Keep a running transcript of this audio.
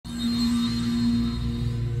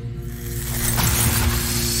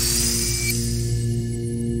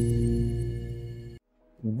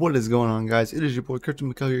What is going on, guys? It is your boy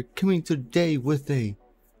CryptoMykel here, coming today with a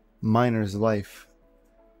miner's life.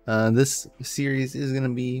 This series is gonna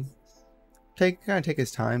be kind of take its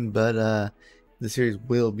time, but the series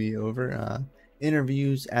will be over.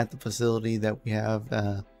 Interviews at the facility that we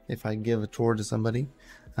have. If I give a tour to somebody,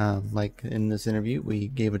 like in this interview, we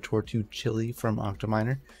gave a tour to Chili from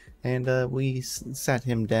OctoMiner, and we sat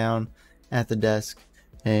him down at the desk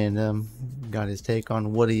and got his take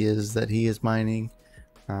on what he is mining.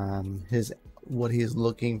 What he is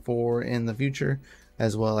looking for in the future,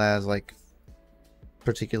 as well as like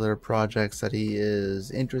particular projects that he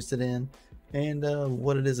is interested in, and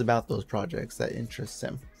what it is about those projects that interests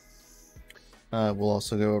him. We'll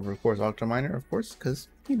also go over, of course, OctoMiner, of course, because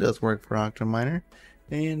he does work for OctoMiner,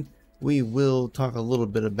 and we will talk a little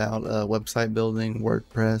bit about website building,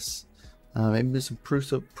 WordPress, maybe some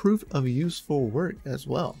proof of useful work as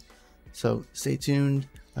well. So stay tuned.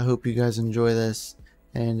 I hope you guys enjoy this.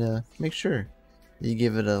 And make sure you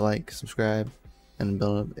give it a like, subscribe, and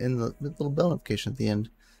the little bell notification at the end.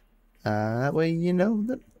 That way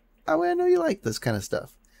I know you like this kind of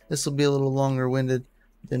stuff. This will be a little longer winded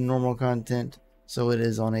than normal content, so it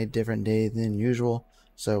is on a different day than usual.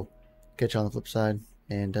 So catch you on the flip side,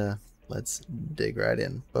 and let's dig right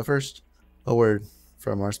in. But first, a word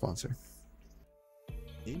from our sponsor.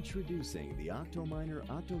 Introducing the OctoMiner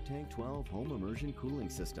OctoTank 12 Home Immersion Cooling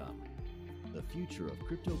System. The future of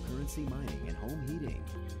cryptocurrency mining and home heating.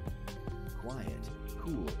 Quiet,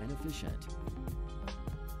 cool, and efficient.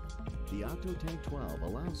 The OctoTank 12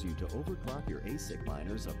 allows you to overclock your ASIC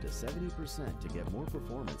miners up to 70% to get more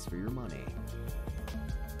performance for your money.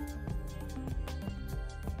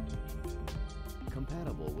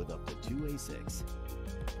 Compatible with up to 2 ASICs.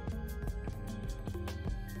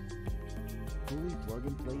 Fully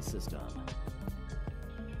plug-and-play system.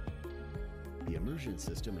 The immersion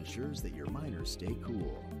system ensures that your miners stay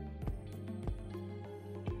cool.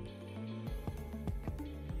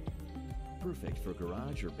 Perfect for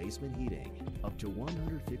garage or basement heating. Up to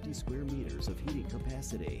 150 square meters of heating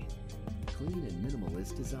capacity. Clean and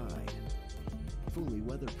minimalist design. Fully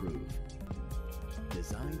weatherproof.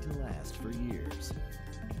 Designed to last for years.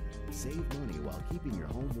 Save money while keeping your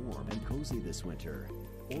home warm and cozy this winter.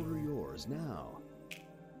 Order yours now.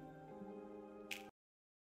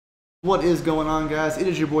 What is going on, guys? It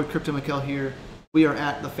is your boy CryptoMykel here. We are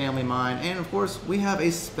at TheFamilyMine, and of course we have a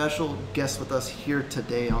special guest with us here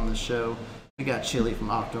today on the show. We got Chili from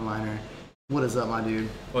OctoMiner. What is up, my dude?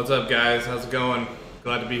 What's up, guys? How's it going?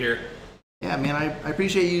 Glad to be here. Yeah, man, I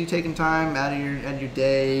appreciate you taking time out of your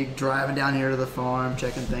day, driving down here to the farm,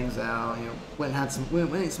 checking things out. You know, went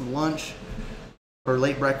and ate some lunch or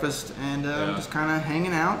late breakfast, and just kind of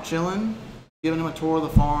hanging out, chilling, giving him a tour of the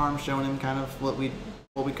farm, showing him kind of what we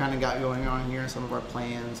kind of got going on here, some of our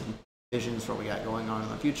plans and visions for what we got going on in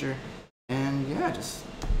the future. And yeah, just,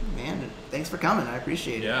 man, thanks for coming. I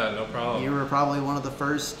appreciate it. Yeah, no problem. You were probably one of the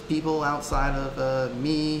first people outside of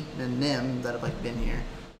me and Nim that have like been here.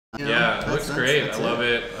 You know, yeah, it looks great. I love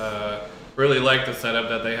it. Really like the setup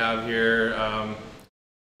that they have here. A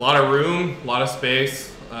lot of room, a lot of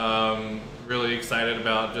space. Really excited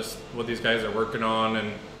about just what these guys are working on,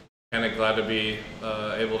 and kind of glad to be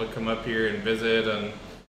able to come up here and visit, and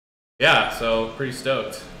yeah, so pretty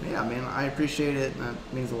stoked. Yeah, man, I appreciate it. That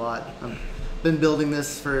means a lot. I've been building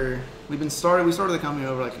this we started the company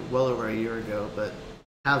well over a year ago, but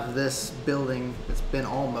have this building, it's been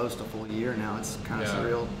almost a full year now. It's kind of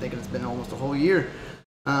surreal thinking it's been almost a whole year.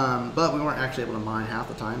 But we weren't actually able to mine half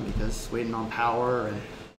the time because waiting on power, and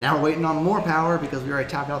now we're waiting on more power because we already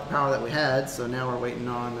tapped out the power that we had. So now we're waiting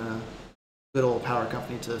on good old power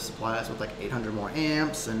company to supply us with like 800 more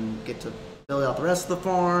amps and get to build out the rest of the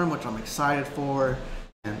farm, which I'm excited for,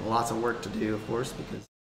 and lots of work to do, of course, because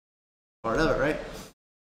part of it, right?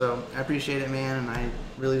 So I appreciate it, man, and I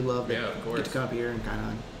really love that you get to come up here and kind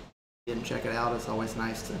of get and check it out. It's always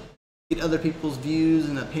nice to get other people's views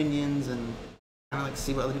and opinions and kind of like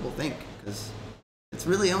see what other people think, because it's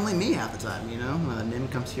really only me half the time, you know? Nim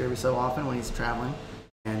comes here every so often when he's traveling,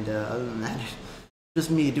 and other than that, just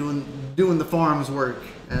me doing the farm's work,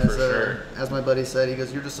 as my buddy said. He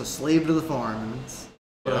goes, "You're just a slave to the farm," and it's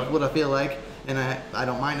what I feel like, and I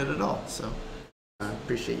don't mind it at all. So I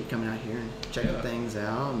appreciate you coming out here and checking things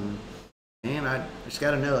out. And man, I just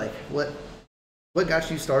got to know, like, what got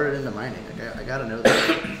you started into mining? I got to know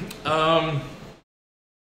that.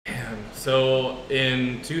 So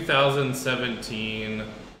in 2017,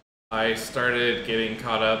 I started getting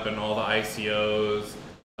caught up in all the ICOs.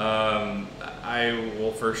 I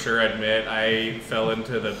will for sure admit I fell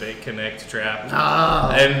into the BitConnect trap.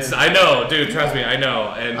 Oh, and man. I know, dude, trust me, I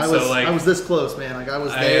know. And I was this close, man. Like I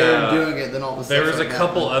was there doing it, then all of a sudden there was a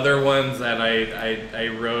couple other ones that I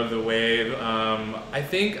rode the wave. I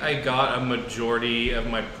think I got a majority of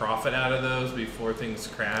my profit out of those before things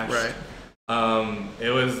crashed. Right. It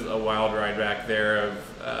was a wild ride back there of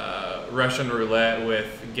Russian roulette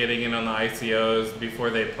with getting in on the ICOs before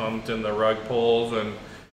they pumped in the rug pulls, and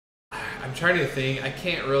I'm trying to think. I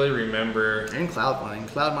can't really remember. And cloud mining.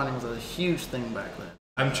 Cloud mining was a huge thing back then.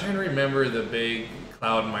 I'm trying to remember the big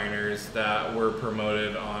cloud miners that were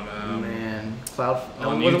promoted on on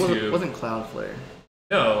YouTube. It wasn't Cloudflare.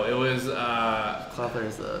 No, it was Cloudflare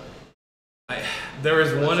is the. There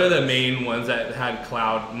was one of the main ones that had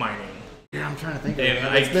cloud mining. Yeah, I'm trying to think of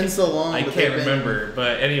And it. It's been so long. I can't remember,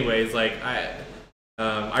 but anyways, like I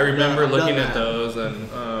remember looking at those, and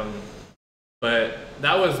but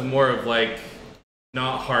that was more of like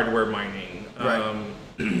not hardware mining. Right.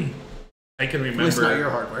 I can remember. At least not your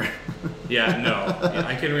hardware. Yeah, no.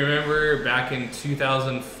 I can remember back in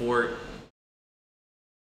 2004.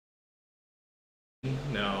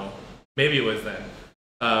 No, maybe it was then.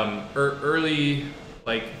 Early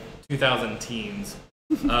like 2000 teens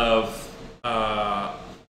of I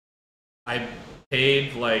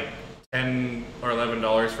paid like $10 or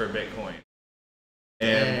 $11 for Bitcoin,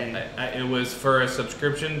 and it was for a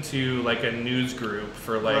subscription to like a news group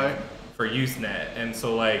for like for Usenet, and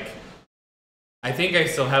so like I think I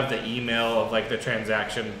still have the email of like the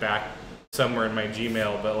transaction back somewhere in my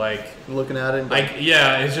Gmail, but like looking at it, like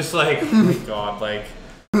yeah, it's just like oh my god, like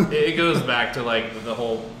it goes back to like the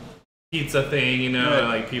whole pizza thing, you know,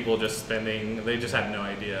 like people just spending, they just had no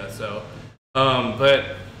idea. So,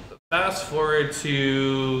 but fast forward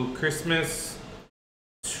to Christmas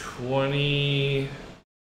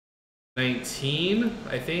 2019,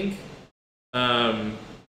 I think.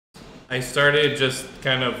 I started just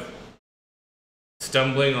kind of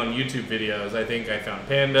stumbling on YouTube videos. I think I found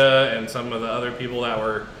Panda and some of the other people that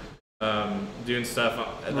were doing stuff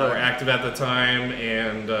that were active at the time,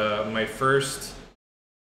 and my first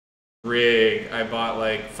rig, I bought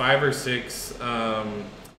like 5 or 6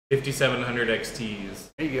 5700 XTs.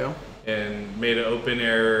 There you go. And made an open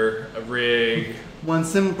air rig.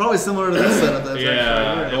 Probably similar to this setup. That's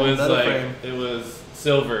yeah, it was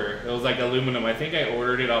silver. It was like aluminum. I think I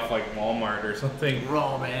ordered it off like Walmart or something.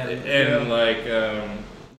 Raw, man. And like,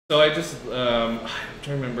 so I just I'm trying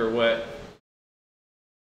to remember what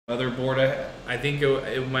motherboard I think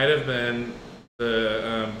it might have been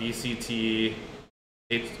the BCT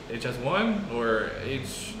HS1 or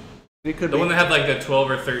It could the one that had like the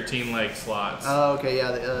 12 or 13 like slots. Oh, okay,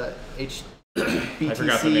 yeah, the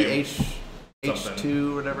BTC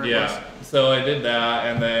H2 whatever it was. So I did that,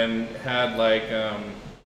 and then had like a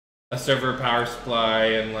server power supply,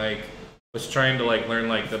 and like was trying to like learn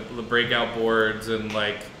like the breakout boards and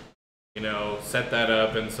like, you know, set that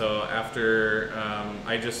up. And so after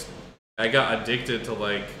I got addicted to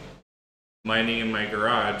like mining in my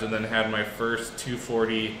garage, and then had my first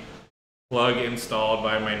 240 plug installed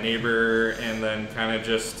by my neighbor, and then kind of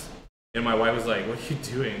just, and my wife was like, "What are you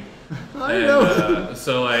doing?" I know.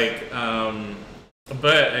 So like,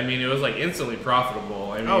 but I mean, it was like instantly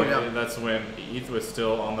profitable. I mean, that's when ETH was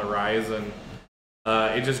still on the rise, and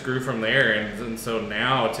it just grew from there. And so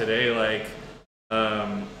now today, like,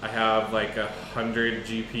 I have like 100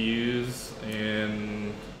 GPUs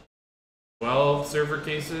in 12 server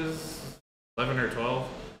cases, 11 or 12,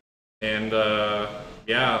 and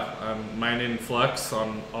yeah, I'm mining Flux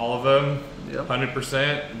on all of them,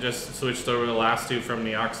 100%. Just switched over the last 2 from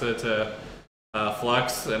Neoxa to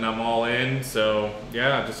Flux, and I'm all in. So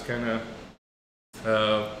yeah, just kind of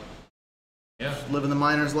just living the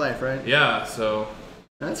miner's life, right? Yeah, so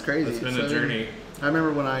that's crazy. It's been a journey. I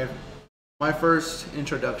remember when my first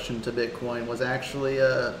introduction to Bitcoin was actually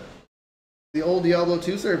the old Diablo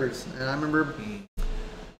 2 servers, and I remember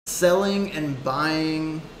selling and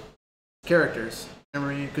buying characters.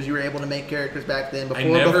 Remember, because you were able to make characters back then before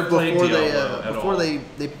they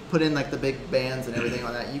put in like the big bans and everything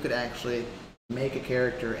like that. You could actually make a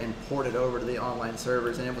character and port it over to the online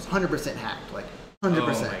servers, and it was 100% hacked, like 100%. Oh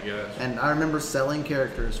my gosh. And I remember selling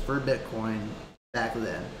characters for Bitcoin back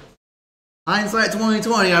then. Hindsight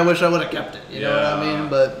 2020, I wish I would have kept it. You know what I mean?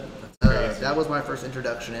 But that was my first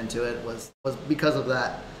introduction into it. Was because of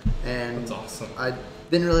that. And that's awesome. I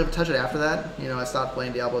didn't really ever touch it after that. You know, I stopped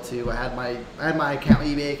playing Diablo 2. I had my account,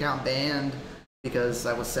 eBay account banned because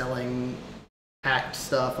I was selling hacked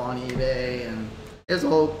stuff on eBay, and it was a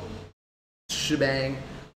whole shebang.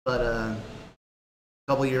 But a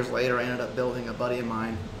couple years later, I ended up building a buddy of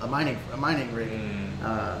mine a mining rig,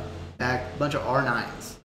 back a bunch of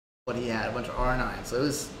R9s. What he had, a bunch of R9s. So it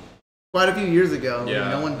was quite a few years ago. Yeah,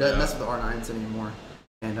 no one does mess with the R9s anymore.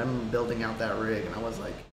 And I'm building out that rig, and I was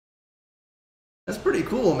like, that's pretty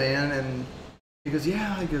cool, man. And he goes,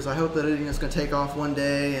 yeah. He goes, I hope that it's going to take off one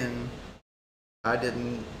day. And I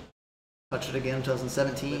didn't touch it again until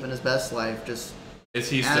 2017. Living his best life. Just is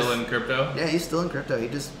he still in crypto? Yeah, he's still in crypto.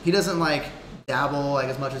 He doesn't like dabble like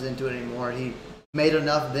as much as into it anymore. He made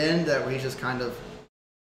enough then that he's just kind of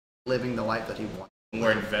living the life that he wants.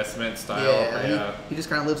 More investment style. Yeah. He just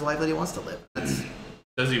kind of lives the life that he wants to live.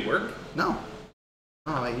 Does he work? No.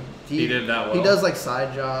 Like, he did that well. He does like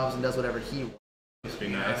side jobs and does whatever he wants. Must be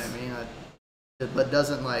You know nice. what I mean? But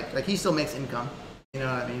doesn't like he still makes income. You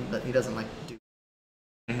know what I mean? But he doesn't like do.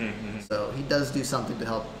 So he does do something to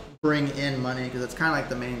help bring in money, because it's kind of like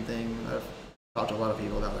the main thing that I've talked to a lot of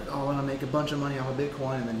people about. Like, oh, I want to make a bunch of money off of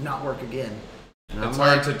Bitcoin and then not work again. And It's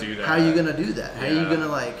I'm hard to do that. How are you gonna do that? How are you Yeah. gonna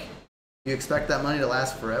like? You expect that money to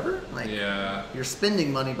last forever? Like, you're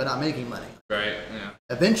spending money but not making money. Right. Yeah.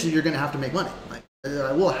 Eventually, you're gonna have to make money. Like,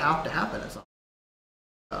 it will have to happen at some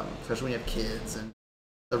point. Especially when you have kids and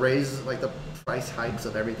the raises, like the price hikes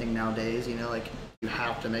of everything nowadays. You know, like you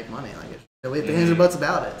have to make money. Like, we have hands or butts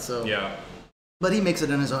about it. So yeah. But he makes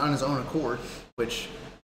it on his own accord, which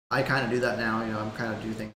I kind of do that now. You know, I'm kind of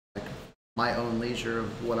do things like my own leisure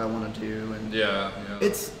of what I want to do, and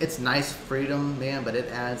it's nice freedom, man. But it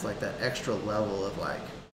adds like that extra level of like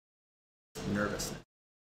nervousness,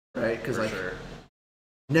 right? Because like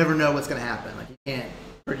never know what's gonna happen. Like you can't,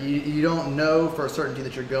 or you don't know for a certainty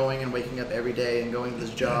that you're going and waking up every day and going to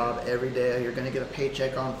this job every day. You're gonna get a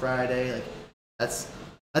paycheck on Friday. Like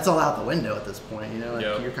that's all out the window at this point. You know,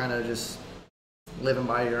 like you're kind of just living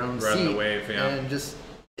by your own riding seat, the wave, and just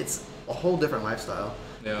it's a whole different lifestyle.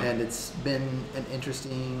 Yeah. And it's been an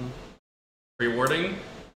interesting, rewarding.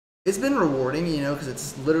 It's been rewarding, you know, because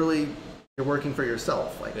it's literally you're working for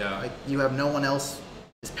yourself. Like you have no one else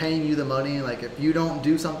is paying you the money. Like if you don't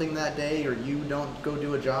do something that day, or you don't go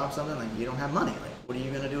do a job, something like you don't have money. Like what are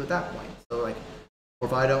you gonna do at that point? So like, or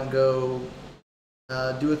if I don't go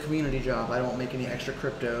do a community job, I don't make any extra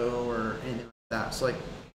crypto or anything like that. So like,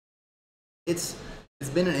 it's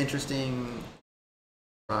been an interesting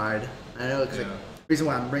ride. I know because the reason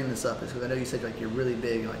why I'm bringing this up is because I know you said like you're really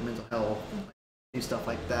big like mental health, and, like, do stuff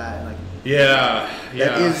like that. And, like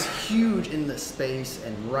that is huge in the space,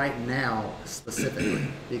 and right now specifically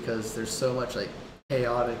because there's so much like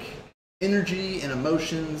chaotic energy and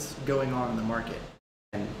emotions going on in the market,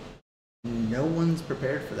 and no one's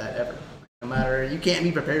prepared for that ever. No matter, you can't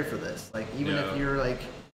be prepared for this. Like even if you're like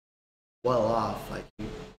well off, like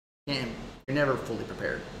you're never fully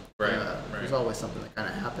prepared. Right. There's always something that kind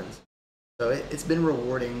of happens. So it's been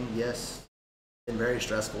rewarding, yes. Been very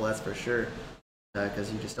stressful, that's for sure,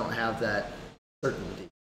 because you just don't have that certainty.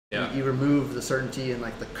 Yeah. You remove the certainty and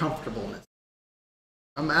like the comfortableness.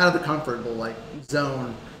 I'm out of the comfortable like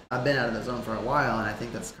zone. I've been out of that zone for a while, and I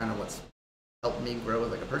think that's kind of what's helped me grow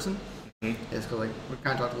as like a person. Is because like we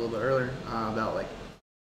kind of talked a little bit earlier about like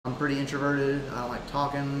I'm pretty introverted. I don't like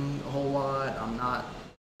talking a whole lot. I'm not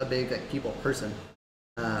a big like people person.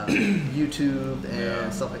 YouTube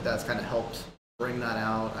and stuff like that's kind of helped bring that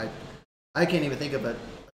out. I can't even think of a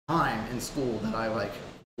time in school that I like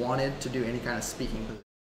wanted to do any kind of speaking.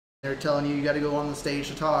 They're telling you got to go on the stage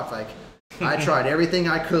to talk. Like I tried everything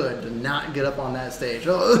I could to not get up on that stage.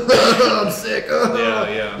 Oh, I'm sick.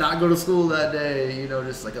 Not go to school that day. You know,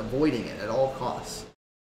 just like avoiding it at all costs.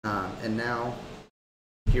 And now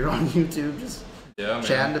you're on YouTube, just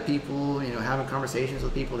chatting to people. You know, having conversations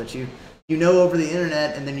with people that you know over the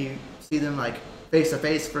internet, and then you see them like face to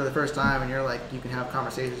face for the first time, and you're like, you can have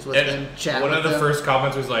conversations with them, chat with them. One of the first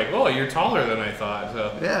comments was like, "Oh, you're taller than I thought."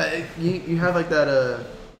 So yeah, you have like that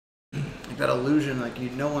that illusion, like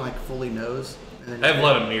no one like fully knows. And then I have a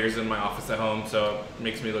lot of mirrors in my office at home, so it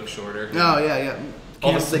makes me look shorter. Oh yeah.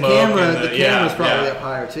 All the camera's probably yeah. up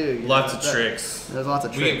higher too. Lots of tricks. There's lots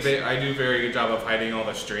of tricks. I do a very good job of hiding all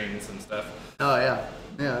the strings and stuff. Oh yeah,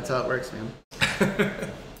 that's how it works, man.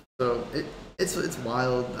 So it's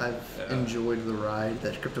wild. I've enjoyed the ride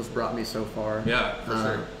that crypto's brought me so far. Yeah, for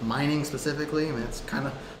sure. Mining specifically, I mean, it's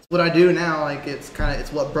what I do now. Like it's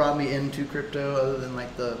what brought me into crypto, other than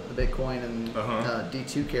like the Bitcoin and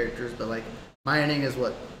D2 characters. But like mining is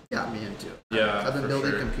what got me into it. Yeah, I've been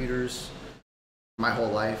building computers my whole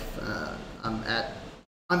life. I'm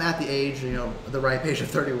at the age, you know, the ripe age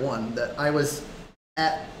of 31, that I was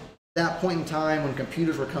at that point in time when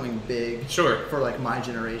computers were coming big. Sure. For like my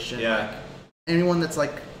generation. Yeah. Like, anyone that's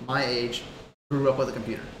like my age grew up with a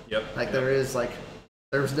computer. Yep. Like there is like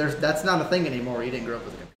That's not a thing anymore. You didn't grow up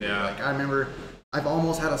with a computer. Yeah. Like I remember, I've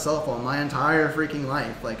almost had a cell phone my entire freaking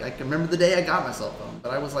life. Like I can remember the day I got my cell phone,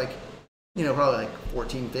 but I was like, you know, probably like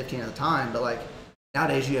 14, 15 at the time. But like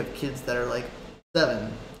nowadays you have kids that are like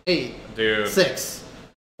 7, 8, Dude. 6,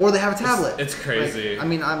 or they have a tablet. It's crazy. Like, I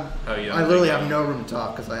mean, I literally have no room to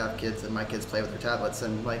talk because I have kids and my kids play with their tablets,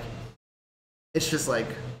 and like it's just like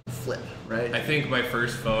flip, right? I think my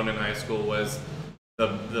first phone in high school was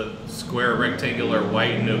the square rectangular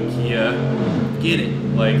white Nokia. Get it?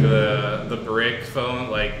 Like the brick phone,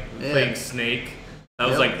 like playing Snake. That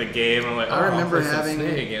was like the game. I'm like, oh, I remember having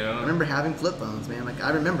Snake, you know? I remember having flip phones, man. Like I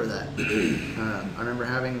remember that. I remember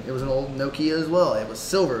having, it was an old Nokia as well. It was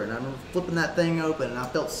silver, and I remember flipping that thing open, and I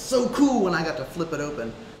felt so cool when I got to flip it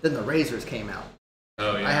open. Then the razors came out.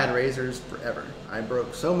 Oh yeah. I had razors forever. I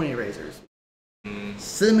broke so many razors.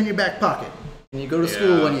 Sit them in your back pocket, and you go to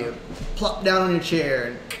school and you plop down on your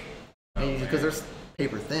chair, and because they're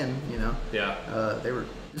paper thin, you know. Yeah. They were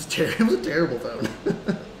just it was a terrible phone.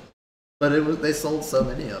 But they sold so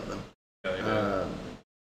many of them. Yeah, they did.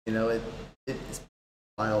 You know, it's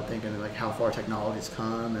wild thinking like how far technology's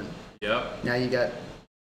come, and now you got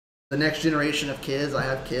the next generation of kids. I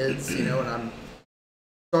have kids, you know, and I'm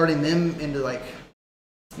starting them into like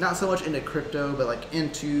not so much into crypto, but like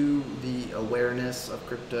into the awareness of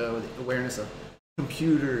crypto, the awareness of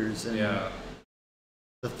computers, and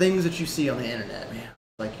the things that you see on the internet, man.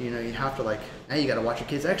 Like, you know, you have to like, now you got to watch your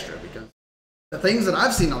kids extra because the things that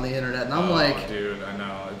I've seen on the internet, and I'm like, dude, I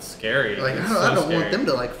know, it's scary. Like, it's I don't want them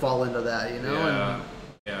to like fall into that, you know?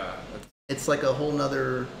 Yeah. It's like a whole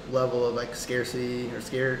nother level of like scarcity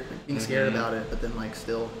or being scared about it, but then like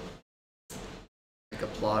still like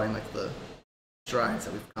applauding like the strides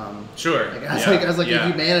that we've come. Sure. Like, as in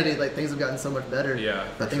humanity, like things have gotten so much better. Yeah.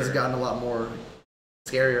 But things have gotten a lot more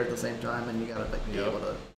scarier at the same time, and you gotta like be able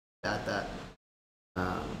to bat that.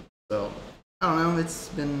 So I don't know. It's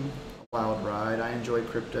been a wild ride. I enjoy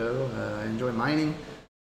crypto. I enjoy mining.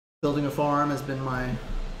 Building a farm has been my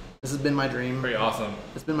dream. Pretty awesome.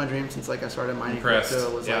 It's been my dream since like I started mining crypto.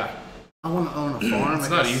 It was like I want to own a farm. It's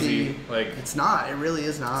not easy. Like it's not. It really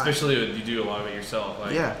is not. Especially when you do a lot of it yourself.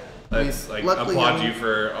 Like, that's I mean, like applaud you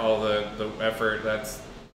for all the effort that's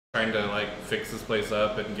trying to like fix this place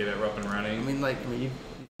up and get it up and running. I mean, you've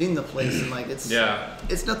seen the place, and like it's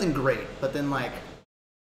nothing great. But then like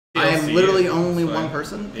I am literally only one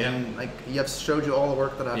person, and like you have showed you all the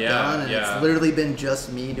work that I've done, and it's literally been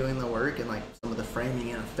just me doing the work, and like some of the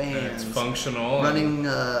framing and fans, and it's functional, running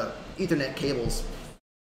Ethernet cables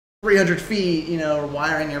 300 feet, you know,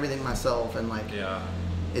 wiring everything myself, and like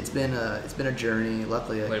it's been a journey.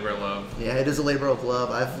 Luckily, labor of love. Yeah, it is a labor of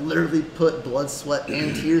love. I've literally put blood, sweat,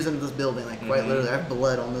 and tears into this building. Like quite literally, I have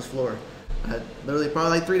blood on this floor. Literally,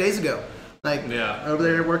 probably like 3 days ago. Like over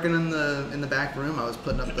there working in the back room, I was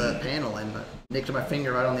putting up the panel and nicked my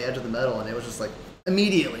finger right on the edge of the metal, and it was just like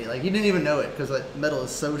immediately, like you didn't even know it because like metal is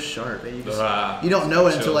so sharp, and you just you don't know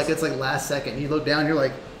it until like it's like last second. You look down, you're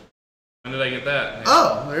like, when did I get that? Yeah.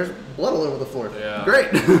 Oh, there's blood all over the floor. Yeah,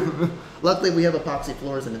 great. Luckily, we have epoxy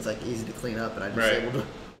floors, and it's like easy to clean up, and I just able to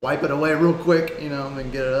wipe it away real quick, you know,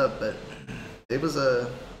 and get it up. But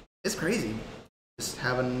it's crazy, just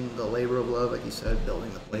having the labor of love, like you said,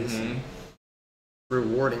 building the place.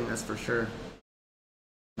 Rewarding, that's for sure.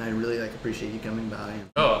 And I really like appreciate you coming by.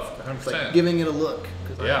 Oh, 100%. Like giving it a look.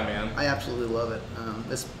 Man. I absolutely love it.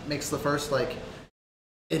 This makes the first like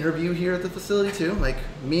interview here at the facility too. Like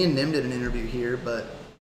me and Nim did an interview here, but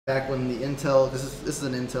back when the Intel, this is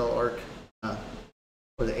an Intel ARC,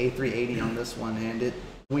 or the A380 on this one, and when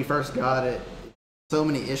we first got it, so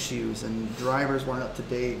many issues, and drivers weren't up to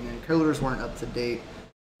date, and encoders weren't up to date.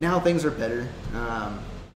 Now things are better.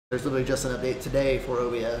 There's literally just an update today for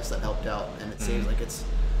OBS that helped out, and it seems like it's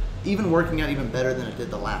even working out even better than it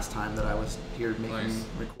did the last time that I was here making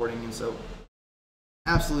recording, and so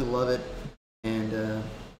absolutely love it. And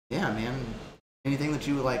man, anything that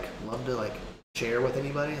you would like love to like share with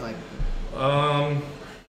anybody, like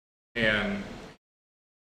and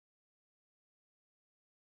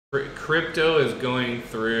crypto is going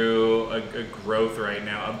through a growth right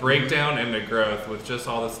now, a breakdown and a growth with just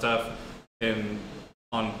all the stuff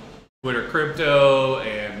on Twitter crypto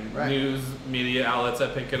and news media outlets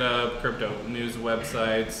that pick it up, crypto news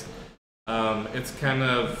websites.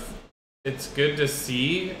 It's good to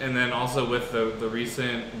see, and then also with the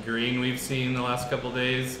recent green we've seen the last couple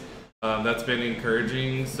days, that's been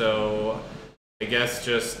encouraging. So I guess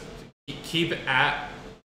just keep at,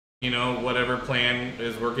 you know, whatever plan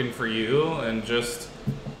is working for you, and just,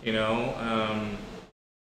 you know,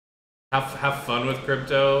 have fun with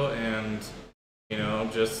crypto, and you know,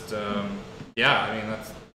 just I mean,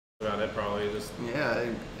 that's about it probably just. Yeah,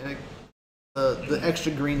 the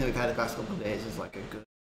extra green that we've had the past couple of days is like a good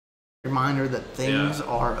reminder that things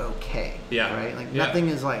are okay. Yeah. Right. Like nothing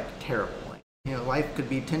is like terrible. Like, you know, life could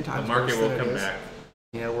be 10 times worse than it is. The market will come back.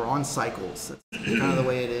 You know, we're on cycles. That's kind of the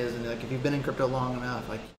way it is. And like, if you've been in crypto long enough,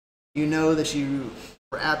 like, you know that you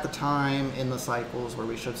were at the time in the cycles where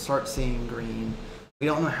we should start seeing green. We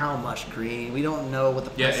don't know how much green. We don't know what the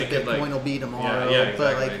price of Bitcoin will be tomorrow. Yeah, exactly.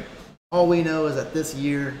 But like, all we know is that this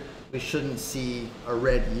year we shouldn't see a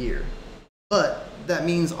red year. But that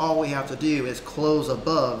means all we have to do is close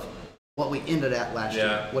above what we ended at last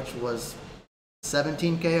year, which was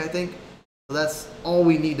 17K, I think. So that's all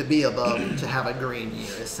we need to be above to have a green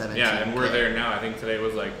year is 17K. Yeah, and we're there now. I think today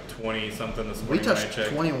was like 20 something this morning. We touched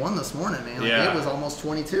 21 this morning, man. Like it was almost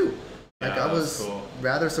 22. Like I was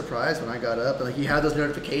rather surprised when I got up and like you had those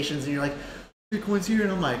notifications and you're like, Bitcoin's here,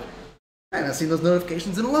 and I'm like, I haven't seen those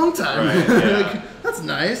notifications in a long time. Right, like, that's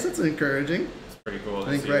nice. That's encouraging. It's pretty cool.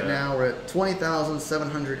 I think right now we're at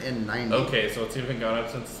 20,790. Okay, so it's even gone up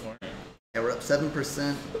since this morning. Yeah, we're up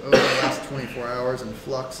 7% over the last 24 hours, and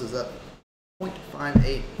Flux is up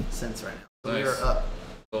 0.58 cents right now. So we are up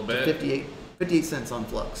a little bit. 58 cents on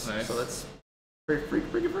Flux. Nice. So that's pretty.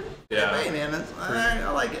 Yeah. Hey, man, that's, I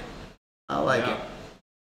like it. I like it.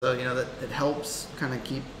 So, you know, that it helps kind of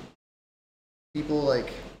keep people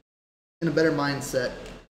like in a better mindset.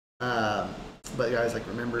 But guys, like,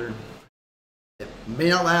 remember, it may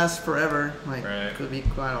not last forever. Like, to be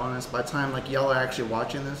quite honest, by the time like y'all are actually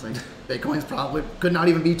watching this, like Bitcoin's probably could not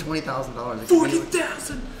even be $20,000.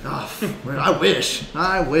 40,000. Oh, I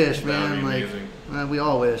wish, man. Like, we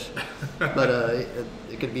all wish. But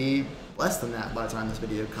it could be less than that by the time this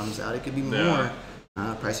video comes out. It could be more.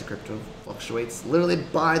 Price of crypto fluctuates literally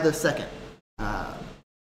by the second.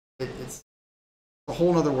 It's a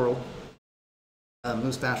whole other world.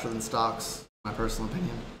 Moves faster than stocks, my personal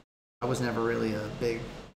opinion. I was never really a big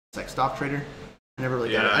stock trader. I never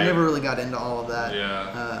really got into all of that.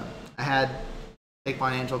 Yeah. I had take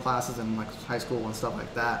financial classes in like high school and stuff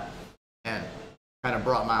like that, and kind of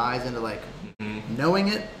brought my eyes into like knowing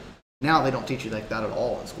it. Now they don't teach you like that at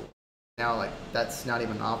all in school. Now, like, that's not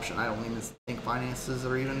even an option. I don't even think finances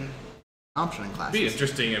are even an option in classes. It'd be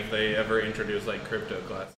interesting if they ever introduce, like, crypto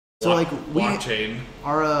classes. So, like, blockchain.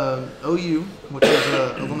 Our OU, which is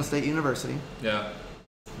Oklahoma State University,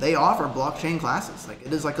 they offer blockchain classes. Like,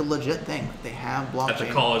 it is, like, a legit thing. Like, they have blockchain. At the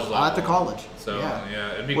college level. At the college. So,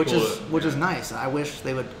 yeah it'd be cool. Which is yeah. nice. I wish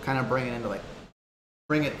they would kind of bring it into, like,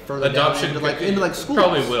 bring it further adoption down into like schools.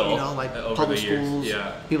 Probably will. You know, like public schools.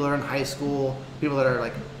 Yeah. People that are in high school. People that are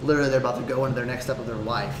like literally they're about to go into their next step of their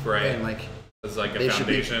life. Right. And like it's like they a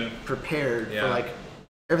foundation. Should be prepared for like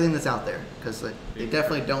everything that's out there because like, they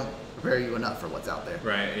definitely don't prepare you enough for what's out there.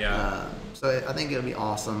 Right. Yeah. So I think it'll be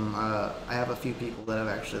awesome. I have a few people that have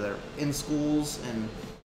actually that are in schools and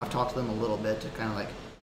I've talked to them a little bit to kind of like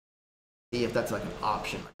see if that's like an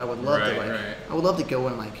option. I would love to I would love to go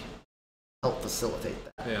and like help facilitate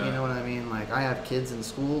that. Yeah. You know what I mean? Like I have kids in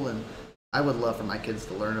school and I would love for my kids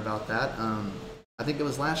to learn about that. I think it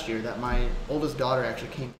was last year that my oldest daughter actually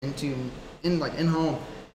came in home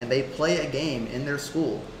and they play a game in their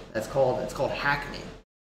school it's called Hack Me.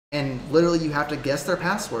 And literally you have to guess their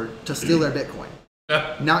password to steal their Bitcoin.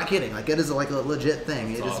 Not kidding. Like it is like a legit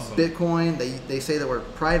thing. That's awesome. Bitcoin. They say that we're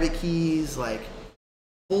private keys, like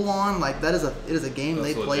full on, like it is a game that's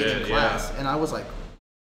they played legit, in class. And I was like,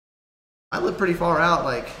 I live pretty far out,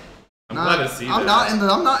 like I'm glad to see that.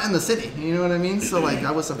 I'm not in the city, you know what I mean? So like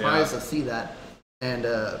I was surprised to see that. And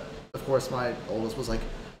of course my oldest was like,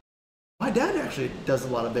 my dad actually does a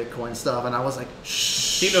lot of Bitcoin stuff, and I was like,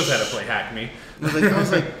 shh. He knows how to play Hack Me. I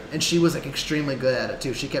was like, and she was like extremely good at it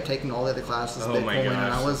too. She kept taking all the other classes, Bitcoin, my gosh, and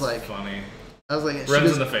I was like, funny. I was like,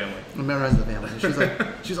 runs in the family. Runs in the family. And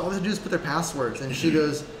she's like, all they do is put their passwords, and she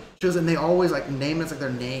goes, and they always like name it like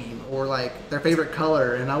their name or like their favorite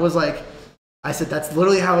color, and I was like. I said, that's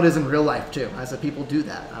literally how it is in real life, too. I said, people do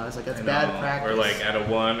that. I was like, that's bad practice. Or like at a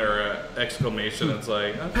 1 or an exclamation, it's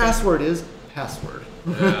like... Okay. Password is password.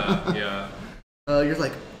 Yeah. You're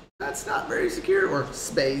like, that's not very secure. Or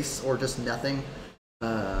space, or just nothing.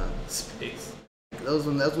 Space. Those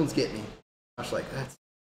ones get me. I was like, that's...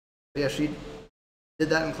 Yeah, she did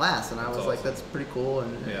that in class, and I was awesome. Like, that's pretty cool.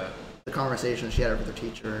 And the conversation she had with her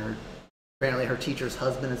teacher... Apparently her teacher's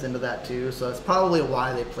husband is into that too, so that's probably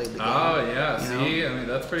why they played the game. Oh yeah, see, I mean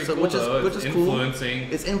that's pretty cool. Which is influencing.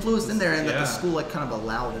 Cool. It's influenced in there, and that the school like kind of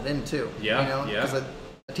allowed it in too. Yeah, you know? Because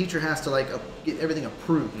a teacher has to like get everything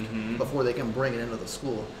approved before they can bring it into the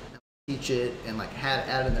school, and teach it, and like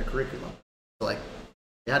add in their curriculum. So like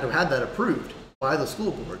they had to have that approved by the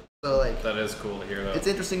school board. So like that is cool to hear that. It's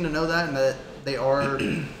interesting to know that, and that they are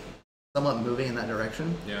somewhat moving in that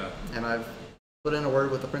direction. Yeah. And I've put in a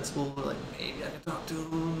word with the principal, like maybe I can talk to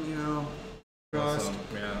him, you know. Awesome.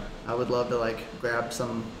 Yeah. I would love to like grab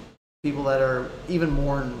some people that are even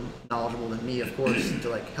more knowledgeable than me, of course, to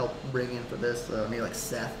like help bring in for this. Maybe like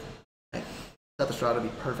Seth. Like, Seth Estrada would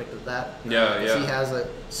be perfect at that. Yeah, yeah. He has a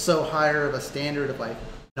so higher of a standard of like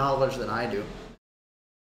knowledge than I do. It'd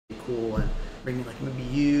be cool, and bring in like maybe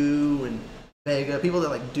you and Vega, people that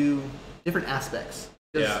like do different aspects.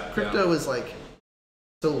 Because crypto is like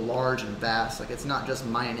so large and vast. Like it's not just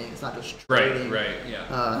mining, it's not just trading. Right, yeah.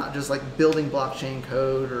 Not just like building blockchain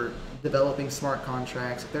code or developing smart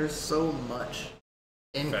contracts. Like, there's so much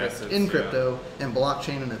in crypto and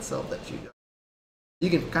blockchain in itself that you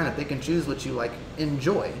can kind of pick and choose what you like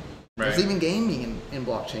enjoy. Right. There's even gaming in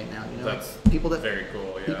blockchain now. You know, that's people that very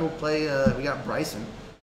cool. Yeah. People play. We got Bryson,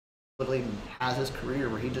 literally has his career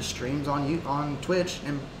where he just streams on Twitch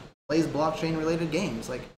and plays blockchain related games.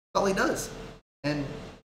 Like that's all he does, and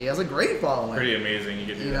he has a great following. Pretty amazing. You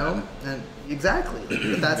can do that. You know, and exactly.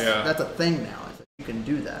 But that's a thing now. Is that you can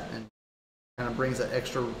do that, and kind of brings that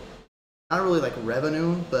extra, not really like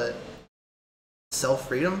revenue, but self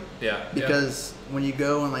freedom. Yeah. Because when you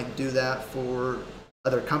go and like do that for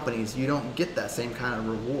other companies, you don't get that same kind of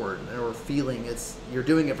reward or feeling. You're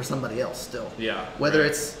doing it for somebody else still. Yeah. Whether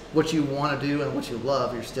it's what you want to do and what you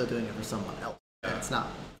love, you're still doing it for someone else. Yeah. And it's not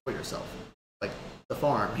for yourself. Like the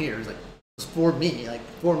farm here is like it's for me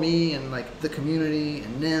and like the community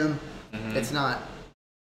and NIM. Mm-hmm. It's not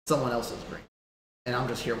someone else's dream, and I'm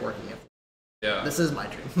just here working it. Yeah. This is my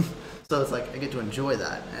dream. So it's like I get to enjoy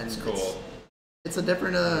that, and it's cool. It's a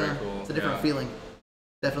different cool. It's a different feeling.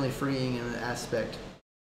 Definitely freeing in an aspect,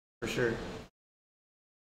 for sure.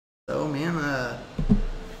 So man,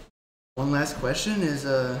 one last question is,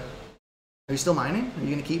 are you still mining? Are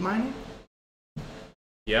you gonna keep mining?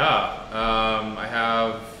 Yeah, I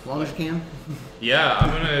have. As long as you can. Yeah, I'm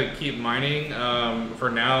gonna keep mining.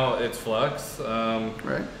 For now, it's Flux.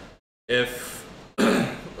 Right. If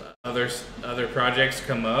other projects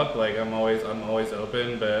come up, like I'm always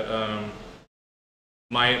open. But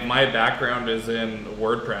my background is in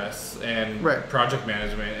WordPress and project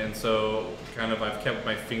management, and so kind of I've kept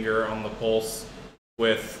my finger on the pulse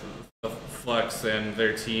with the Flux and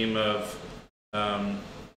their team of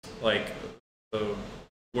like the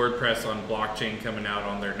WordPress on blockchain coming out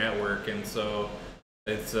on their network, and so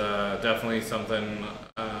it's definitely something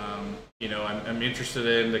you know I'm interested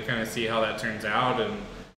in to kind of see how that turns out, and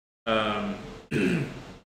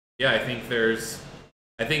yeah, I think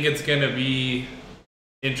it's gonna be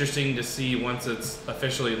interesting to see once it's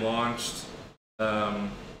officially launched how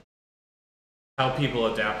people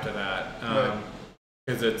adapt to that,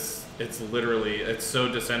 because it's literally so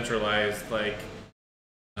decentralized. Like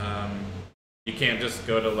you can't just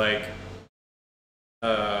go to like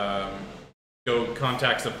go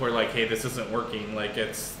contact support like, hey, this isn't working. Like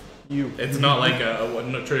it's not like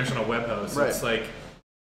a traditional web host. Right. It's like,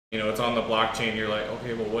 you know, it's on the blockchain. You're like,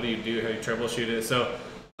 okay, well, what do you do? How do you troubleshoot it? So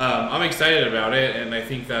I'm excited about it, and I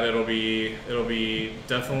think that it'll be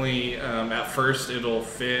definitely at first it'll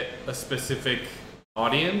fit a specific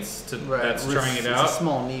audience that's trying it out. It's a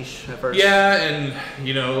small niche at first. Yeah, and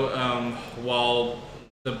you know, while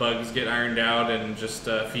the bugs get ironed out and just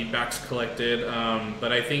feedback's collected,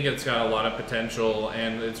 but I think it's got a lot of potential,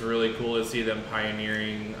 and it's really cool to see them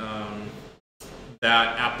pioneering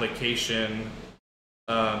that application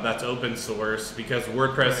that's open source, because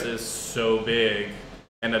WordPress is so big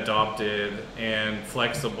and adopted and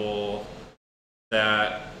flexible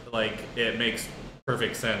that like it makes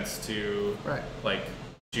perfect sense to like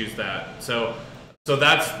choose that. So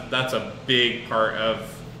that's a big part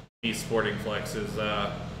of me supporting Flex is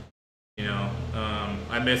you know,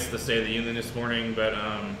 I missed the State of the Union this morning, but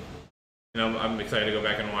you know, I'm excited to go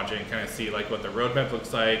back and watch it and kind of see like what the roadmap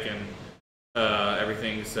looks like and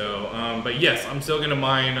everything. So but yes, I'm still gonna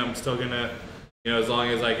mine. I'm still gonna, you know, as long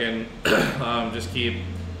as I can just keep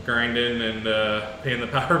grinding and paying the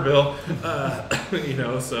power bill, you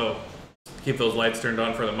know, so keep those lights turned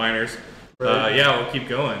on for the miners. Yeah, we'll keep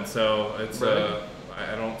going. So it's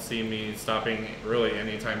I don't see me stopping really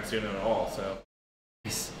anytime soon at all. So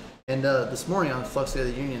nice. And this morning on Flux State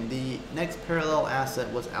of the Union, the next parallel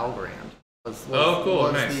asset was Algorand.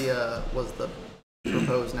 Cool. Nice. Was the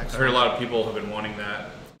proposed next? I heard a lot of people have been wanting that.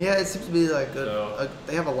 Yeah, it seems to be like good. So,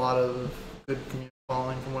 they have a lot of good community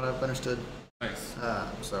following, from what I've understood. Nice.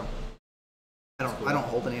 So I don't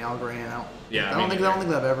hold any Algorand out. Yeah, I don't think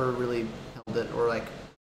I've ever really held it or like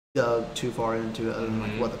dug too far into it other than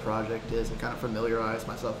like what the project is and kind of familiarize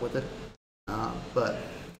myself with it. But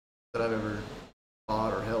that I've ever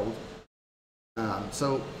bought or held.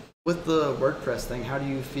 So with the WordPress thing, how do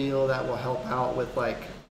you feel that will help out with like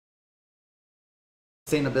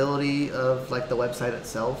sustainability of like the website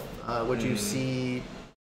itself? Would you see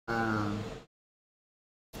DDoS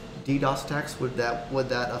attacks? Would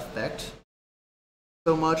that affect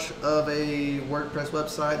so much of a WordPress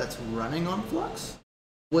website that's running on Flux?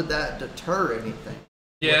 Would that deter anything?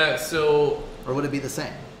 Yeah. So. Or would it be the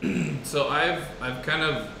same? So I've kind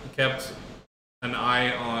of kept an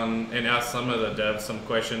eye on and asked some of the devs some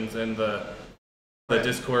questions in the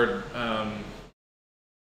Discord,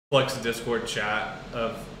 Flux Discord chat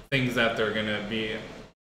of things that they're going to be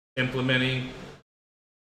implementing.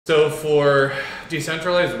 So for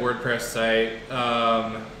decentralized WordPress site,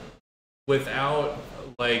 without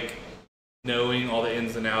like knowing all the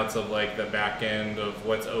ins and outs of like the back end of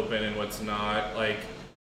what's open and what's not, like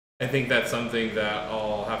I think that's something that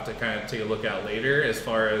I'll have to kind of take a look at later as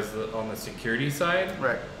far as on the security side.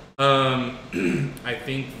 Right. I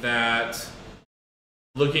think that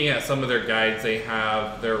looking at some of their guides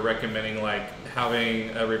they're recommending like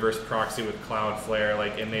having a reverse proxy with Cloudflare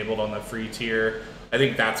like enabled on the free tier. I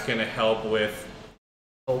think that's going to help with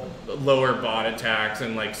lower bot attacks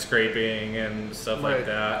and like scraping and stuff like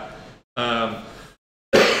that.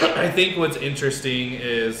 I think what's interesting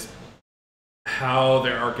is how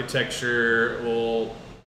their architecture will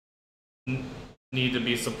need to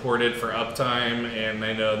be supported for uptime, and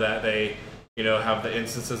I know that they have the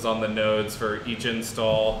instances on the nodes for each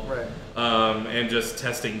install, right? And just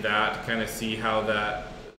testing that to kind of see how that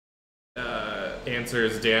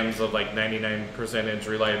answers Dan's of like 99%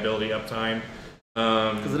 reliability uptime.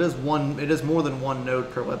 Because it is more than one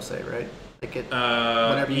node per website, right? Like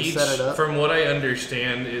whenever you set it up. From what I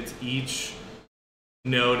understand, it's each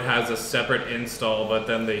node has a separate install, but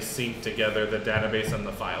then they sync together the database and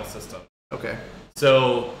the file system. Okay.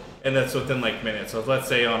 So, and that's within like minutes. So let's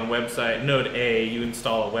say on website node A, you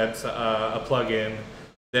install a plugin,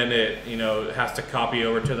 then it has to copy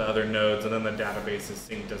over to the other nodes, and then the database is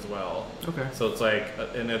synced as well. Okay. So it's like,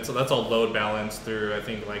 so that's all load balanced through I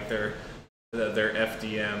think like their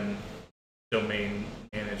FDM domain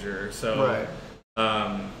manager. So.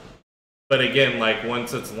 Right. But again, like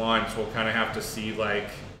once it's launched, we'll kind of have to see like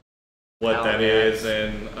what that is,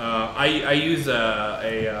 and I use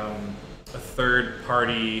a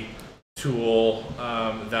third-party tool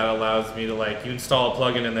that allows me to like you install a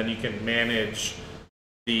plugin and then you can manage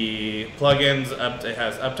the plugins. It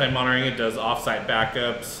has uptime monitoring. It does offsite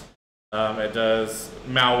backups. It does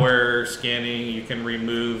malware scanning. You can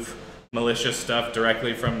remove malicious stuff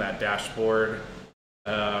directly from that dashboard.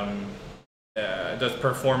 It does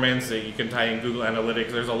performance that you can tie in Google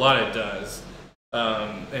Analytics. There's a lot it does,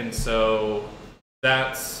 and so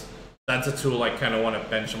that's a tool I kind of want to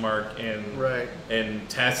benchmark and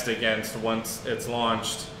test against once it's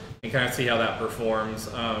launched and kind of see how that performs.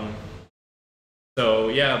 So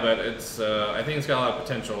yeah, but it's I think it's got a lot of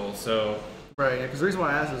potential. So right, because the reason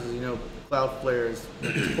why I asked is Cloudflare is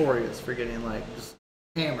notorious for getting like just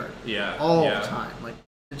hammered all the time. Like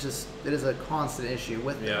it is a constant issue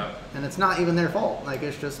with them. And it's not even their fault. Like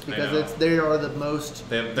it's just because they are the most used.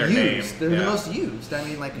 They're the most used. I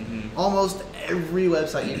mean, like almost every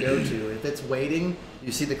website you go to, if it's waiting,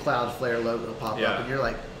 you see the Cloudflare logo pop up, and you're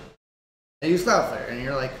like, I use Cloudflare, and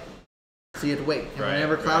you're like, so you have to wait. And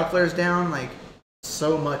whenever Cloudflare's down, like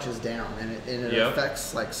so much is down, and it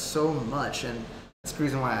affects like so much. And that's the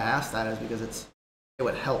reason why I asked that is because it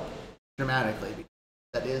would help dramatically.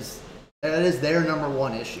 That is their number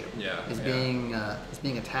one issue.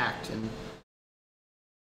 Being attacked, and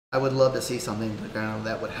I would love to see something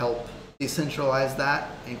that would help decentralize that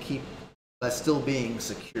and keep that still being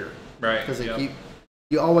secure. Right. Because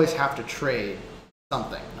you always have to trade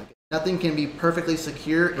something. Like nothing can be perfectly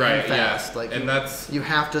secure and fast. Like and you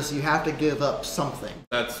have to give up something.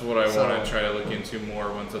 That's what I want to try to look into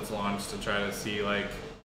more once it's launched, to try to see like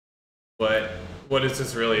what does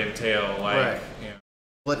this really entail? Like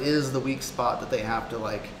what is the weak spot that they have to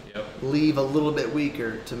like leave a little bit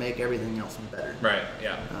weaker to make everything else better? Right.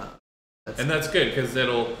 Yeah. And that's good because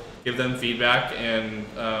it'll give them feedback and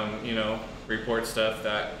report stuff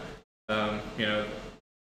that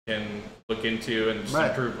can look into and just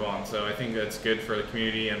improve on. So I think that's good for the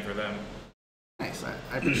community and for them. Nice.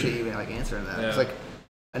 I appreciate you answering that. It's like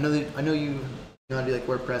I know you know how to do like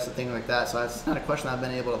WordPress and things like that. So that's not a question I've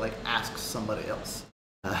been able to like ask somebody else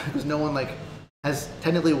because no one like has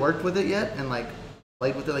technically worked with it yet and like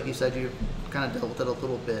played with it. Like you said, you kind of dealt with it a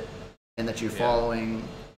little bit, and that you're following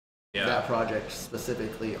that project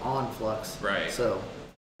specifically on Flux. Right. So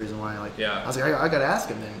the reason why I was like I got to ask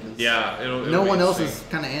him then. It'll no one else has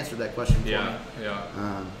kind of answered that question for me.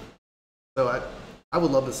 So I would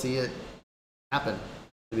love to see it happen.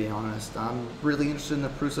 to be honest. I'm really interested in the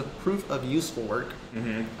proof of useful work.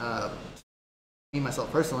 Me,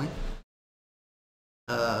 myself personally.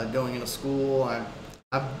 Going into school,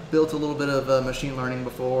 I've built a little bit of machine learning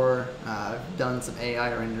before. I've done some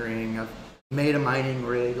AI rendering. I've made a mining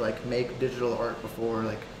rig, like make digital art before.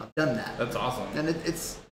 Like I've done that. That's awesome. And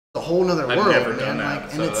it's a whole nother world. I've never man. done that,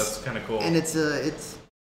 like, so that's kind of cool. And it's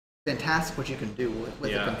fantastic what you can do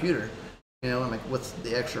with a computer. You know, and like what's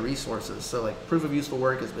the extra resources. So like proof of useful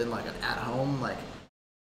work has been like an at-home like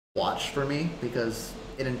watch for me because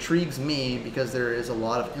it intrigues me because there is a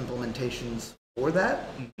lot of implementations for that.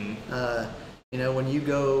 You know, when you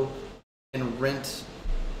go and rent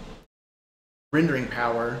rendering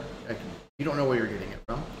power, like, you don't know where you're getting it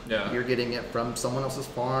from. Yeah. You're getting it from someone else's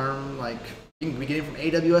farm. Like you can be getting it from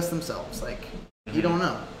AWS themselves. Like you don't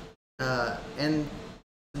know. And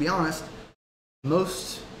to be honest,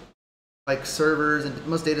 most like servers and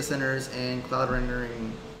most data centers and cloud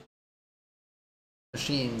rendering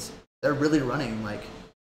machines, they're really running like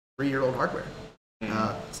 3-year-old hardware.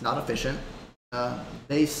 It's not efficient.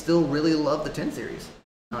 They still really love the 10 series.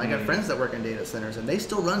 I got friends that work in data centers and they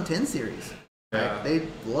still run 10 series. Yeah. Like, they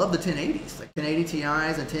love the 1080s, like 1080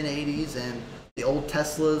 Ti's and 1080s and the old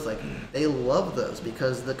Teslas. Like they love those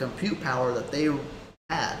because the compute power that they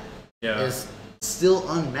had is still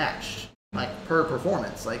unmatched, like per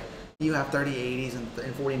performance. Like you have 3080s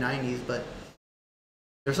and 4090s, but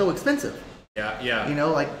they're so expensive. Yeah. You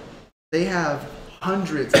know, like they have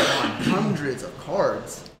hundreds upon hundreds of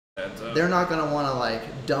cards. They're not going to want to like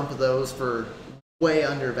dump those for way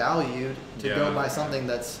undervalued to go buy something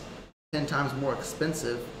that's 10 times more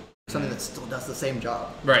expensive, something that still does the same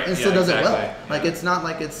job. Right. And still does it well. Like it's not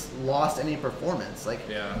like it's lost any performance. Like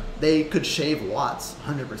they could shave watts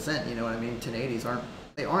 100%, you know what I mean? 1080s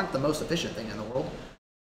aren't the most efficient thing in the world,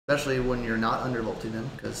 especially when you're not undervolting them,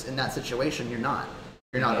 because in that situation you're not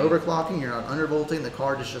overclocking, you're not undervolting, the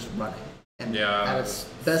card is just running and at its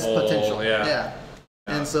best potential.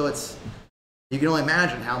 And so you can only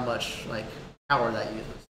imagine how much like power that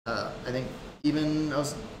uses. I think even I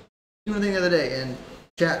was doing a thing the other day, and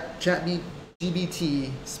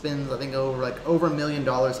ChatGPT spends I think over $1 million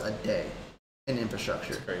a day in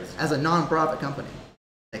infrastructure as a non-profit company.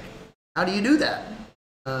 Like, how do you do that?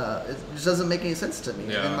 It just doesn't make any sense to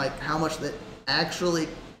me. And like how much that actually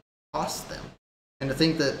costs them, and to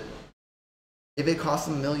think that if it costs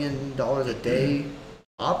 $1 million a day to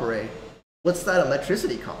operate, what's that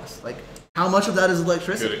electricity cost? Like, how much of that is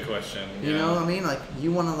electricity? Good question. You know what I mean? Like,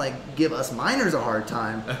 you want to like give us miners a hard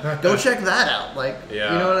time? Go check that out. Like, you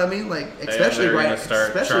know what I mean? Like, especially right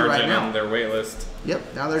now. On their wait list.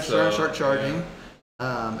 Yep. Now they're starting to start charging,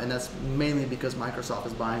 and that's mainly because Microsoft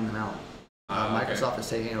is buying them out. Microsoft is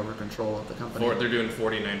taking over control of the company. They're doing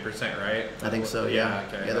 49%, right? I think so. Yeah.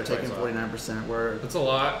 They're taking 49%. Where that's a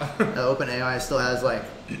lot. OpenAI still has like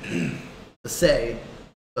the say,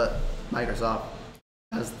 but Microsoft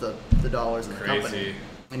has the dollars in the company.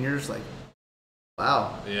 And you're just like,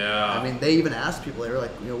 wow. Yeah. I mean, they even asked people, they were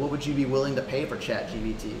like, what would you be willing to pay for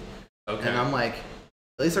ChatGPT? Okay. And I'm like,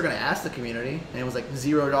 at least they're going to ask the community. And it was like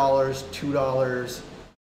 $0, $2,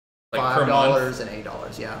 like $5, and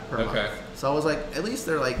 $8. Per month. So I was like, at least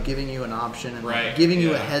they're like giving you an option and like giving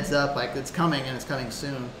you a heads up, like it's coming and it's coming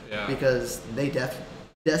soon. Because they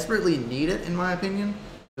desperately need it, in my opinion.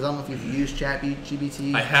 Because I don't know if you've used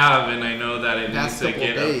ChatGPT. I have, and I know that it needs to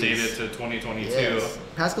get updated to 2022. Yes.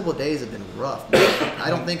 Past couple of days have been rough. I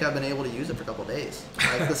don't think I've been able to use it for a couple of days.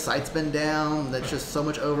 Like the site's been down. There's just so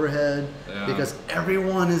much overhead because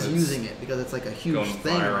everyone is using it because it's like a huge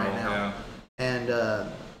thing right now. And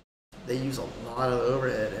they use a lot of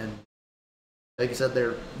overhead. And like you said,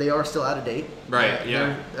 they are still out of date. Right.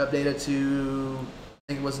 They're updated to, I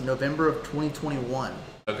think it was November of 2021.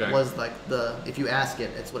 Was like if you ask it,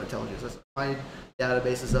 it's what it tells you. So my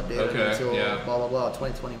database is updated until blah blah blah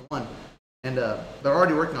 2021, and they're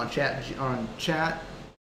already working on chat,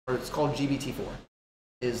 or it's called GPT-4,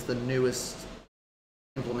 is the newest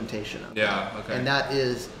implementation of that. And that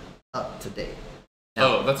is up to date.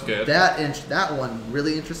 Now, that's good. That one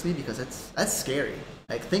really interests me because that's scary.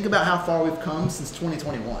 Like think about how far we've come since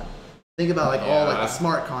 2021. Think about like all like the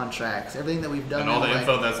smart contracts, everything that we've done, and all the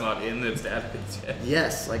info that's not in its database yet.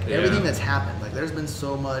 Yes, like everything that's happened. Like there's been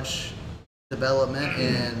so much development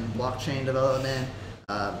in blockchain development,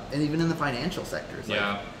 and even in the financial sectors.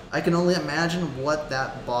 Like, I can only imagine what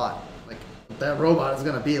that robot is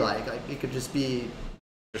going to be like. Like it could just be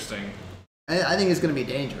interesting. I think it's going to be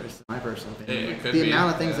dangerous, in my personal opinion. Like, the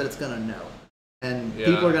amount of things that it's going to know, and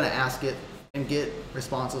people are going to ask it and get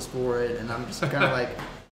responses for it, and I'm just kind of like.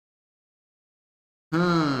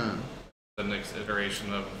 the next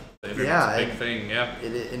iteration of the internet's a big thing. Yeah,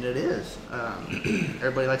 it is.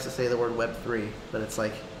 Everybody likes to say the word Web3, but it's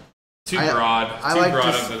like too broad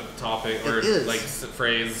of the topic or like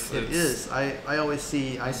phrase. It is. I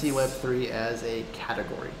see Web3 as a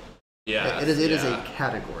category. Yeah, it is a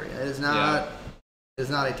category. It is not. It is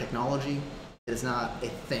not a technology. It is not a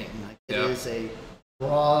thing. Like, it is a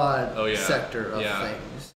broad sector of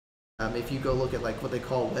things. If you go look at like what they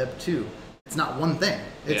call Web 2, it's not one thing.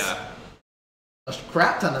 It's a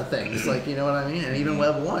crap ton of things. Like, you know what I mean? And even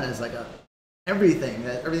Web 1 is like everything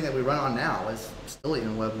that we run on now is still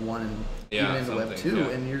even Web 1 and even into Web 2.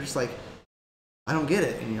 And you're just like, I don't get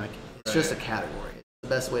it. And you're like, it's just a category. It's the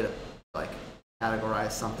best way to like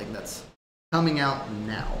categorize something that's coming out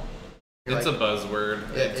now. It's a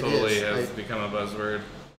buzzword. It totally has become a buzzword.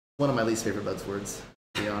 One of my least favorite buzzwords,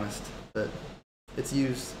 to be honest. But it's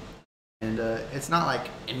used, and it's not like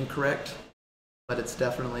incorrect, but it's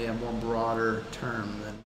definitely a more broader term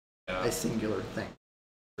than a singular thing.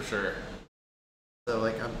 For sure. So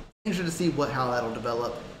like, I'm interested to see how that'll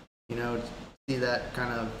develop. You know, see that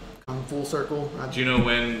kind of come full circle. Do you know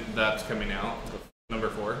when that's coming out? Number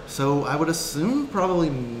 4. So I would assume probably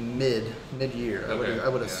mid-year. Okay. I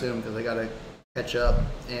would assume, because they got to catch up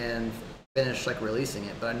and finish like releasing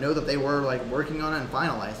it. But I know that they were like working on it and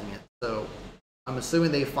finalizing it. So I'm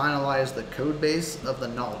assuming they finalized the code base of the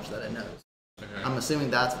knowledge that it knows. Okay. I'm assuming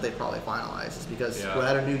that's what they probably finalized, is because we're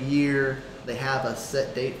at a new year. They have a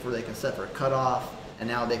set date where they can set for a cutoff, and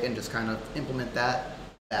now they can just kind of implement that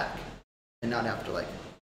back and not have to like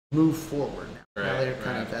move forward. Now they're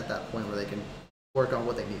kind of at that point where they can work on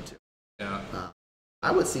what they need to. Yeah.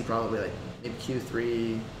 I would see probably like maybe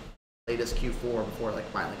Q3, latest Q4 before it like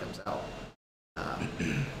finally comes out.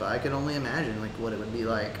 But I can only imagine like what it would be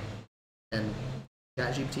like. And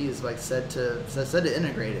ChatGPT is like said to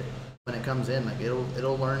integrate it when it comes in. Like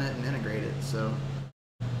it'll learn it and integrate it. So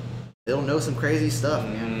it'll know some crazy stuff,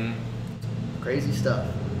 man. Crazy stuff.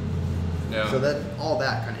 Yeah. So all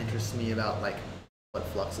that kind of interests me about like what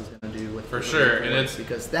Flux is going to do with for sure, and it's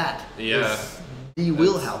because that is the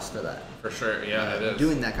wheelhouse for that. For sure, it is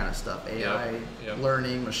doing that kind of stuff, AI,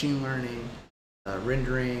 learning, machine learning,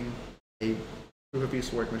 rendering. A proof of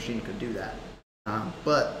use work machine could do that,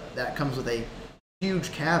 but that comes with a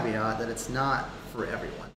huge caveat that it's not for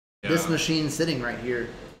everyone. This machine sitting right here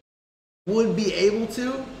would be able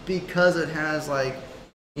to, because it has like,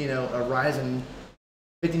 you know, a Ryzen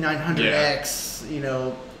 5900X, you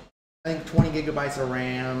know, I think 20 gigabytes of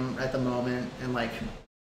RAM at the moment, and like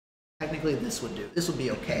technically this would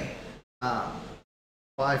be okay.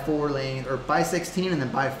 Buy 4 lanes or buy 16 and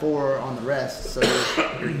then buy 4 on the rest, so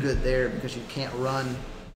you're good there, because you can't run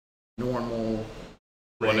normal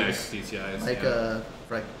 1x DCIs like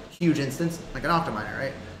for like huge instance, like an Optiminer,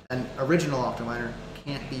 right? An original Optiminer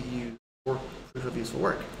can't be used for proof of useful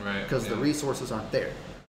work, right? Because the resources aren't there.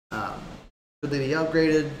 Could they be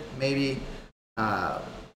upgraded? Maybe.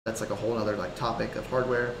 That's like a whole other like topic of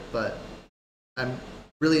hardware, but I'm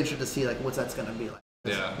really interested to see like what that's going to be like.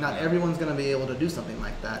 Not everyone's going to be able to do something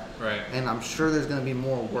like that, right? And I'm sure there's going to be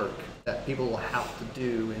more work that people will have to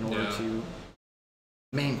do in order to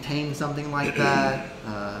maintain something like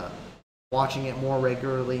that. Watching it more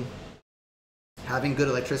regularly, having good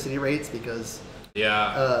electricity rates, because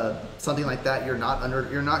something like that you're not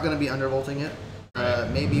going to be undervolting it.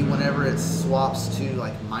 Maybe whenever it swaps to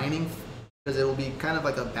like mining, because it will be kind of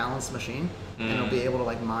like a balanced machine, and it'll be able to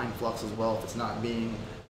like mine Flux as well if it's not being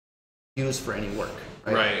used for any work,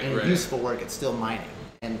 right? Useful work, it's still mining,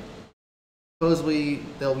 and supposedly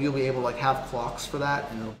you'll be able to like have clocks for that,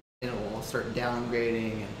 and it'll start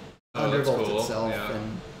downgrading and undervolt itself,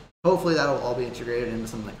 and hopefully that'll all be integrated into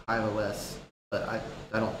something like HiveOS. But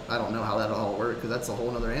I don't know how that'll all work, because that's a whole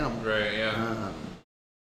other animal, right? Yeah.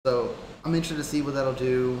 So I'm interested to see what that'll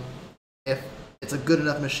do. If it's a good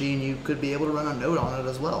enough machine, you could be able to run a node on it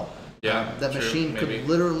as well. That machine could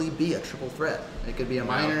literally be a triple threat. It could be a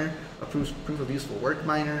miner, a proof of useful work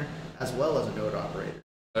miner, as well as a node operator.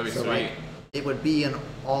 That'd be sweet. Like, it would be an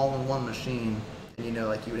all-in-one machine, and you know,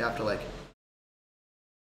 like you would have to like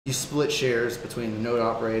you split shares between the node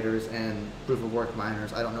operators and proof of work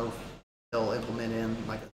miners. I don't know if they'll implement in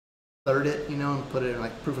like a third it, you know, and put it in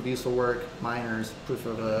like proof of useful work miners, proof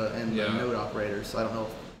of and node operators. So I don't know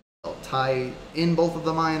if they'll tie in both of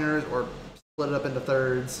the miners or split it up into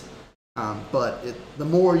thirds. But the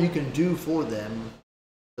more you can do for them,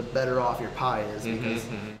 the better off your pie is, because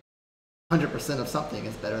 100% of something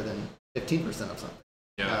is better than 15% of something.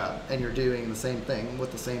 And you're doing the same thing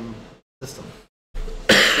with the same system.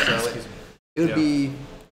 So it would be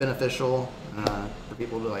beneficial for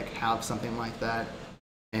people to like have something like that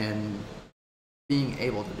and being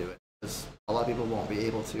able to do it. because a lot of people won't be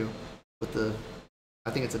able to. With the,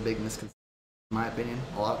 I think it's a big misconception, in my opinion.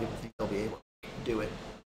 A lot of people think they'll be able to do it.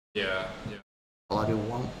 Yeah. A lot of people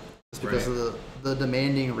won't. Just because of the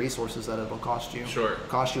demanding resources that it'll cost you. Sure.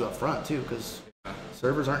 Cost you up front too, because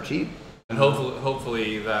servers aren't cheap. And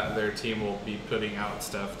hopefully that their team will be putting out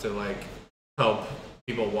stuff to like help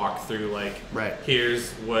people walk through like,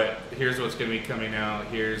 here's what's going to be coming out.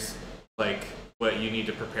 Here's like what you need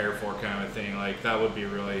to prepare for, kind of a thing. Like that would be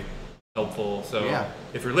really helpful. So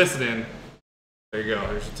if you're listening, there you go.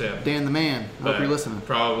 There's a tip. Dan the man. Hope you're listening.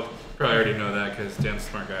 Probably already know that because Dan's a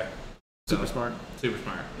smart guy. Super smart. Super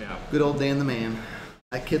smart. Yeah. Good old Dan the man.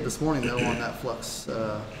 That kid this morning though on that Flux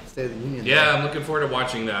State of the Union. Yeah, I'm looking forward to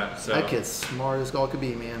watching that. So that kid's smart as all could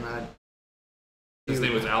be, man. His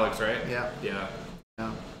name was Alex, right? Yeah.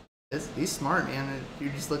 He's smart, man. You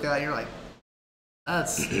just look at it and you're like,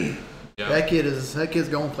 that's that kid's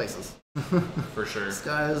going places. For sure.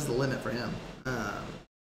 Sky is the limit for him.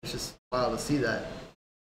 It's just wild to see that.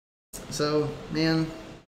 So, man,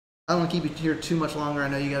 I don't want to keep you here too much longer. I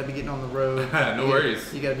know you got to be getting on the road. No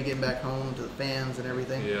worries. You got to be getting back home to the fans and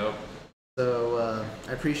everything. Yep. So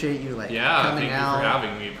I appreciate you coming thank you out. for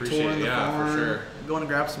having me. Appreciate it. Yeah, for sure. Going to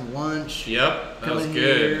grab some lunch. Yep, that was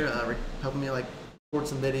good. Here, helping me record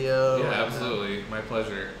some video. Yeah, absolutely. My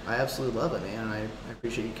pleasure. I absolutely love it, man. I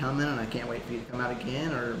appreciate you coming, and I can't wait for you to come out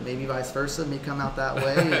again, or maybe vice versa, me come out that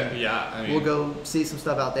way. And we'll go see some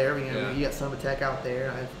stuff out there. You got Son of a Tech out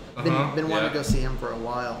there. I've been wanting to go see him for a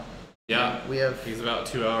while. Yeah, and he's about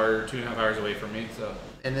 2.5 hours away from me. So.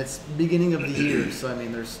 And it's beginning of the year, so I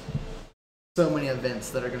mean, there's so many events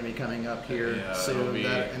that are going to be coming up here soon.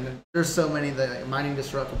 And there's so many. The Mining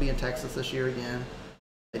Disrupt will be in Texas this year again.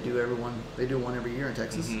 They do one every year in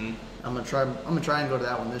Texas. I'm gonna try and go to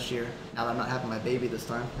that one this year. Now that I'm not having my baby this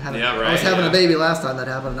time. I was having a baby last time that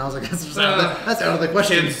happened, and I was like, that's out of the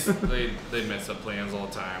question. Kids, they mess up plans all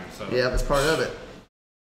the time. So yeah, that's part of it.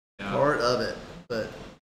 Part of it. But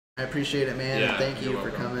I appreciate it, man. And thank you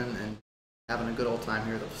for coming and having a good old time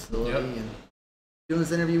here at the facility and doing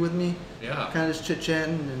this interview with me. Yeah. Kind of just chit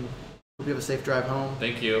chatting, and hope you have a safe drive home.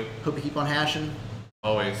 Thank you. Hope you keep on hashing.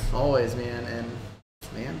 Always. Always, man. And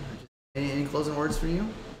man, any closing words for you?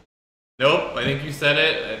 Nope, I think you said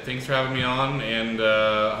it. Thanks for having me on, and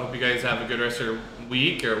I hope you guys have a good rest of your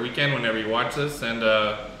week or weekend whenever you watch this, and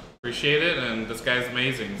appreciate it. And this guy's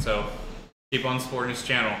amazing, so keep on supporting his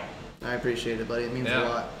channel. I appreciate it, buddy. It means a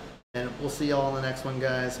lot. And we'll see y'all on the next one,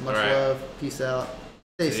 guys. Much love. Peace out.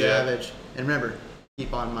 Stay savage. And remember,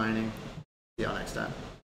 keep on mining. See y'all next time.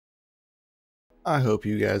 I hope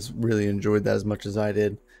you guys really enjoyed that as much as I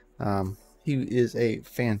did. He is a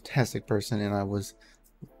fantastic person, and I was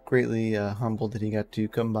greatly humbled that he got to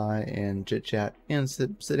come by and chit chat and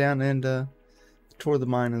sit down and tour the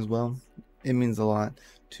mine as well. It means a lot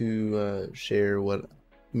to share what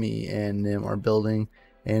me and them are building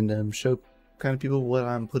and show kind of people what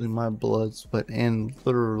I'm putting my blood, sweat, and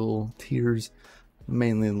literal tears,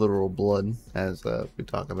 mainly literal blood, as we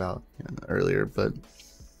talked about earlier. But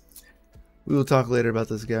we will talk later about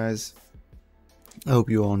this, guys. I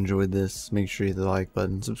hope you all enjoyed this. Make sure you hit the like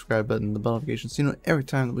button, subscribe button, the bell notifications so you know every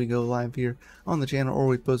time that we go live here on the channel or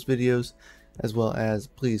we post videos, as well as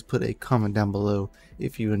please put a comment down below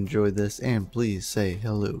if you enjoyed this, and please say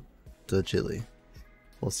hello to Chili.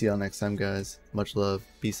 We'll see y'all next time, guys. Much love.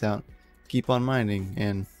 Peace out. Keep on mining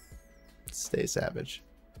and stay savage.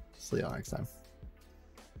 See y'all next time.